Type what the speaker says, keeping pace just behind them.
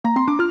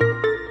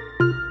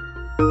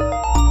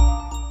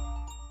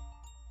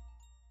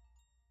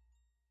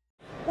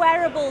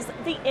wearables,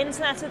 the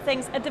Internet of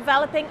Things, are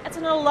developing at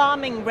an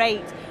alarming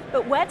rate.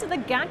 But where do the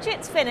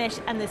gadgets finish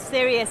and the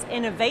serious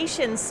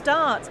innovations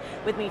start?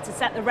 With me to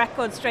set the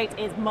record straight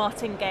is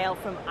Martin Gale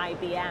from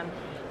IBM.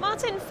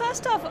 Martin,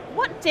 first off,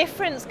 what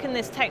difference can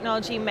this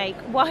technology make?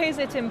 Why is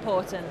it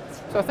important?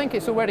 So I think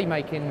it's already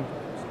making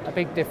a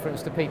big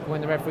difference to people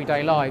in their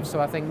everyday lives. So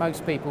I think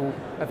most people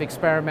have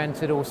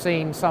experimented or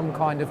seen some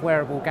kind of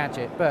wearable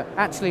gadget. But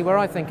actually where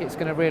I think it's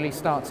going to really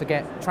start to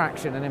get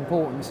traction and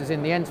importance is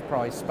in the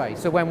enterprise space.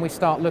 So when we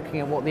start looking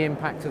at what the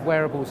impact of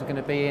wearables are going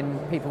to be in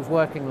people's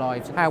working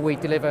lives, how we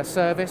deliver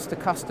service to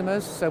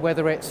customers. So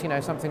whether it's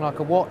something like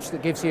a watch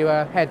that gives you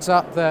a heads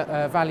up that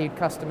a valued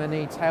customer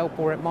needs help,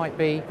 or it might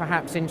be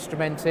perhaps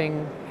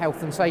instrumenting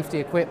health and safety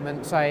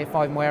equipment. Say if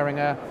I'm wearing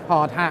a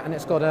hard hat and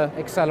it's got an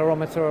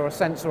accelerometer or a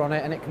sensor on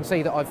it and it can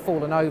see that I've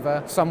fallen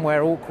over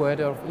somewhere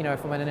awkward, or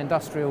if I'm in an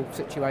industrial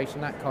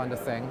situation, that kind of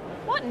thing.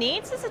 What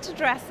needs is it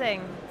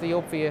addressing? The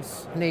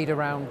obvious need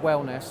around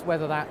wellness,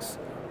 whether that's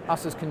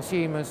us as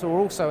consumers or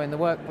also in the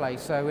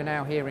workplace. So we're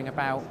now hearing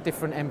about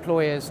different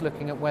employers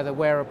looking at whether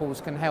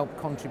wearables can help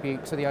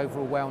contribute to the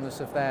overall wellness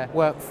of their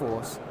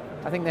workforce.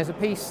 I think there's a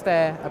piece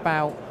there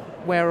about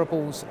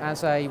wearables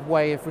as a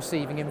way of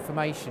receiving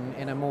information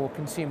in a more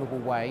consumable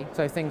way.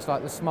 So things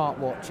like the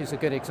smartwatch is a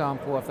good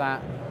example of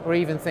that, or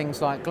even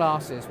things like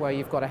glasses where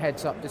you've got a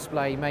heads-up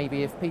display.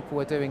 Maybe if people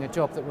are doing a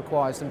job that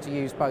requires them to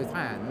use both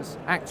hands,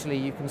 actually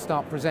you can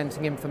start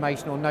presenting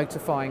information or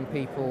notifying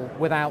people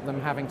without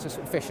them having to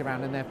sort of fish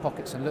around in their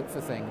pockets and look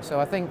for things. So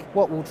I think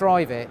what will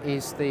drive it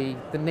is the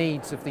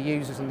needs of the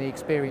users and the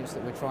experience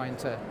that we're trying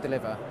to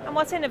deliver. And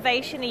what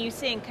innovation are you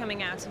seeing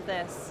coming out of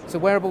this? So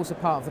wearables are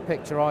part of the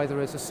picture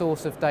either as a source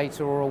of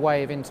data or a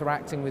way of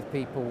interacting with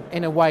people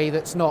in a way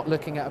that's not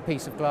looking at a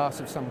piece of glass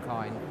of some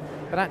kind.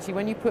 But actually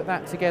when you put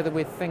that together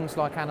with things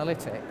like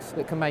analytics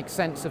that can make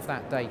sense of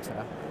that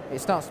data, it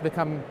starts to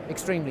become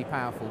extremely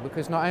powerful,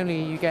 because not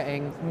only are you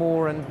getting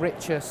more and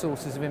richer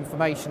sources of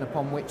information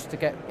upon which to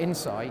get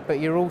insight, but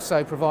you're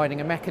also providing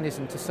a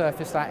mechanism to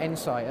surface that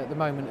insight at the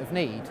moment of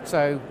need.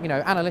 So,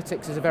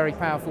 analytics is a very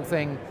powerful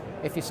thing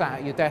if you sat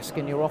at your desk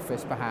in your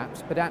office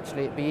perhaps, but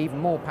actually it'd be even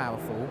more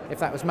powerful if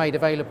that was made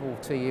available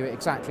to you at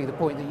exactly the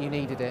point that you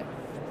needed it,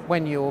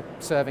 when you're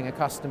serving a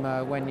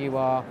customer, when you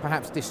are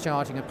perhaps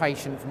discharging a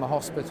patient from a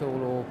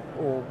hospital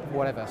or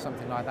whatever,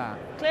 something like that.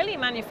 Clearly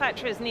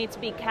manufacturers need to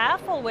be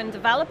careful when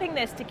developing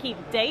this to keep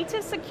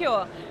data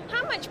secure.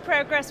 How much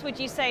progress would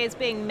you say is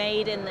being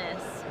made in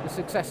this? The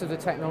success of the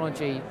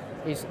technology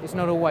is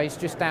not always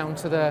just down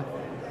to the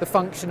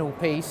functional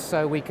piece,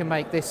 so we can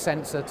make this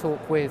sensor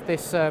talk with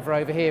this server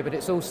over here, but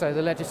it's also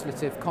the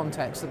legislative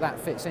context that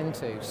fits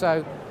into.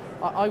 So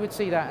I would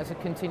see that as a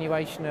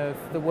continuation of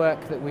the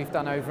work that we've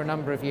done over a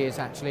number of years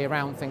actually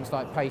around things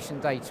like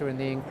patient data, and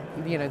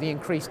the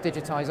increased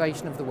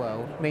digitisation of the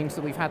world means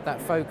that we've had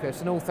that focus,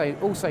 and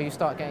also you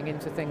start getting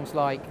into things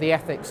like the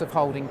ethics of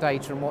holding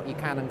data and what you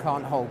can and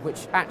can't hold,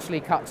 which actually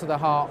cut to the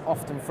heart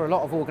often for a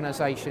lot of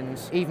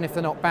organisations. Even if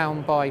they're not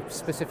bound by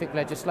specific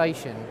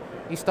legislation,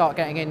 you start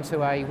getting into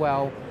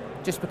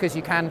just because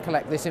you can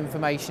collect this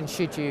information,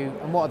 should you,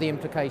 and what are the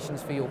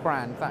implications for your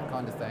brand, that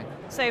kind of thing.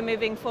 So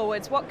moving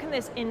forwards, what can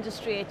this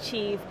industry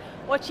achieve?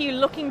 What are you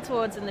looking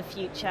towards in the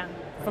future?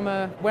 From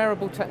a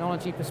wearable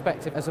technology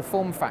perspective, as a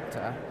form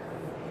factor,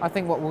 I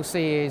think what we'll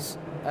see is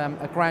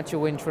a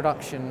gradual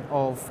introduction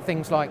of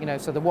things like,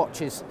 so the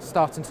watch is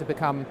starting to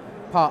become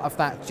part of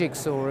that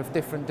jigsaw of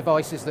different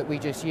devices that we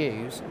just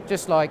use,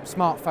 just like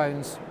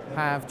smartphones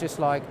have, just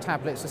like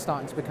tablets are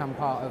starting to become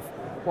part of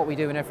what we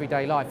do in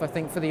everyday life. I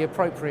think for the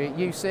appropriate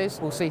uses,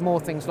 we'll see more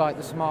things like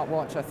the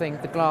smartwatch. I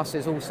think the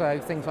glasses also,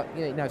 things like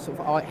sort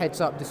of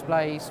heads-up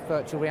displays,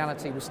 virtual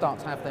reality will start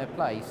to have their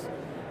place.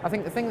 I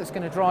think the thing that's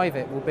going to drive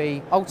it will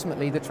be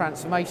ultimately the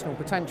transformational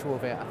potential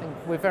of it. I think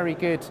we're very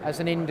good as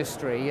an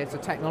industry, as a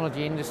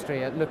technology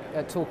industry,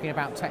 at talking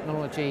about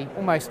technology,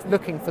 almost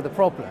looking for the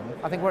problem.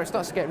 I think where it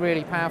starts to get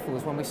really powerful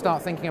is when we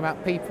start thinking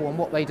about people and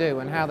what they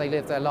do and how they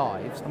live their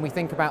lives, and we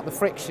think about the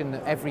friction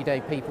that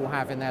everyday people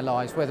have in their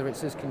lives, whether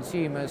it's as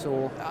consumers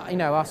or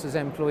us as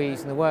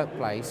employees in the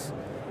workplace.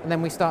 And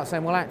then we start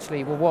saying,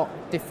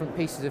 what different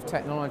pieces of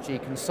technology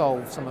can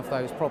solve some of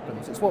those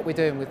problems? It's what we're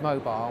doing with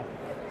mobile.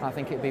 I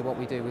think it'd be what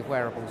we do with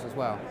wearables as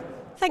well.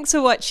 Thanks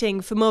for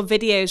watching. For more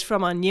videos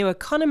from our new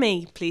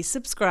economy, please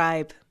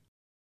subscribe.